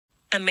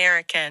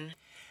American.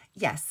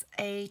 Yes,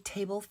 a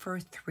table for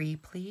 3,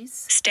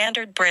 please.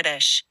 Standard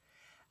British.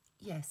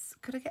 Yes,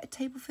 could I get a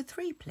table for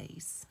 3,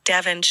 please?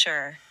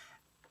 Devonshire.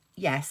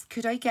 Yes,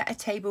 could I get a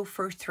table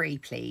for 3,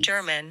 please?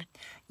 German.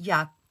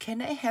 Yeah,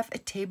 can I have a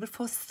table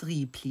for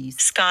 3, please?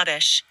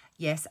 Scottish.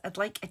 Yes, I'd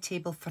like a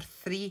table for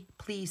 3,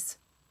 please.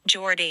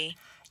 Geordie.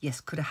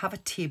 Yes, could I have a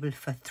table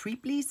for 3,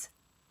 please?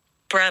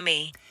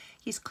 Brummie.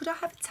 Yes, could I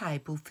have a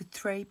table for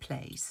 3,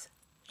 please?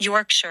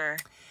 Yorkshire.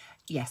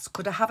 Yes,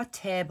 could I have a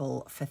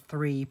table for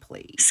 3,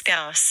 please?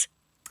 Scouse.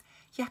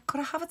 Yeah, could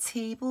I have a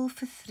table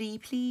for 3,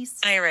 please?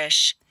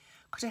 Irish.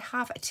 Could I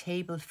have a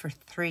table for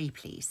 3,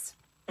 please?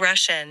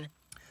 Russian.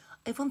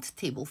 I want a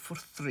table for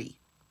 3.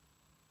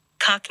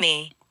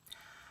 Cockney.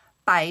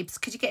 Babes,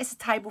 could you get us a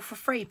table for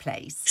 3,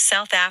 please?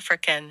 South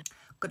African.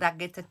 Could I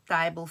get a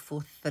table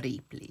for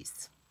 3,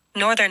 please?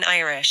 Northern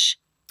Irish.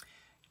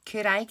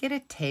 Could I get a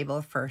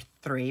table for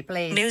 3,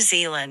 please? New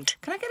Zealand.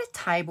 Can I get a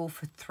table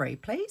for 3,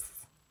 please?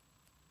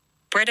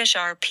 British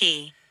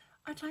RP.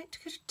 I'd like to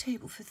get a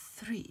table for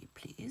 3,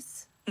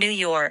 please. New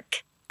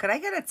York. Could I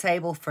get a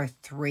table for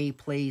 3,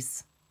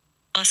 please?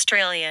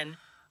 Australian.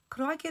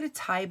 Could I get a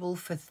table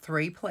for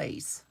 3,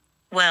 please?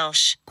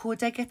 Welsh.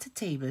 Could I get a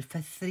table for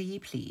 3,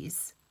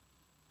 please?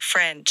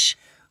 French.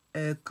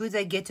 Could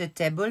I get a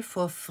table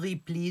for 3,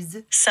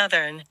 please?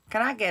 Southern.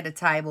 Can I get a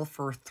table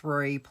for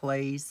 3,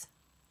 please?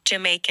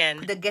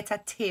 Jamaican. Could I get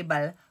a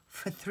table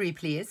for 3,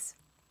 please?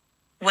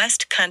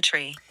 West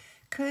Country.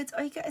 Could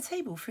I get a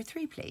table for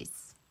 3,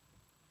 please?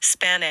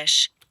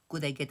 Spanish.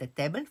 Could I get a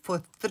table for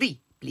 3,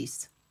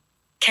 please?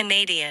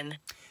 Canadian.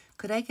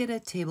 Could I get a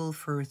table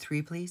for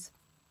 3, please?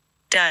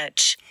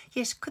 Dutch.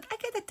 Yes, could I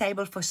get a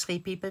table for 3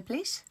 people,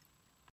 please?